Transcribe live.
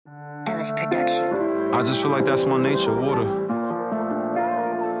Marvelous production. I just feel like that's my nature, water.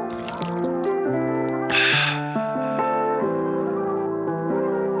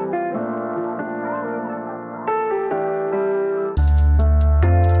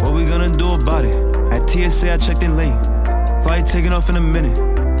 What we gonna do about it? At TSA I checked in late. Flight taking off in a minute.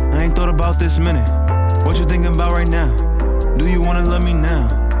 I ain't thought about this minute. What you thinking about right now? Do you wanna love me now?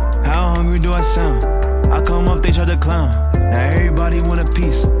 How hungry do I sound? I come up, they try to clown. Now everybody want a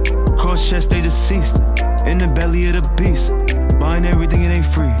piece. Cross chest, they deceased. In the belly of the beast. Buying everything, it ain't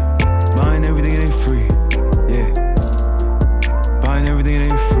free. Buying everything, it ain't free. Yeah. Buying everything,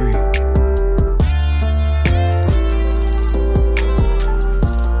 it ain't free.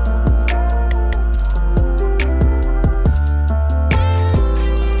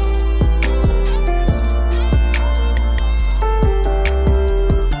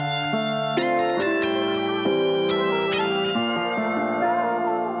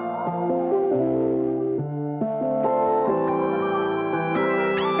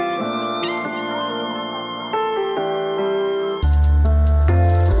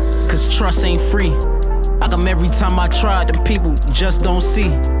 Trust ain't free. How come every time I try, the people just don't see?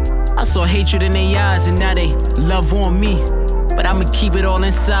 I saw hatred in their eyes and now they love on me. But I'ma keep it all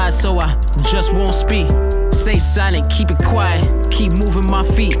inside so I just won't speak. Stay silent, keep it quiet, keep moving my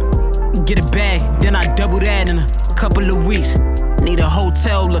feet. Get a bag, then I double that in a couple of weeks. Need a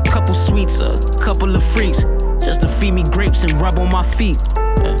hotel, a couple suites, a couple of freaks, just to feed me grapes and rub on my feet.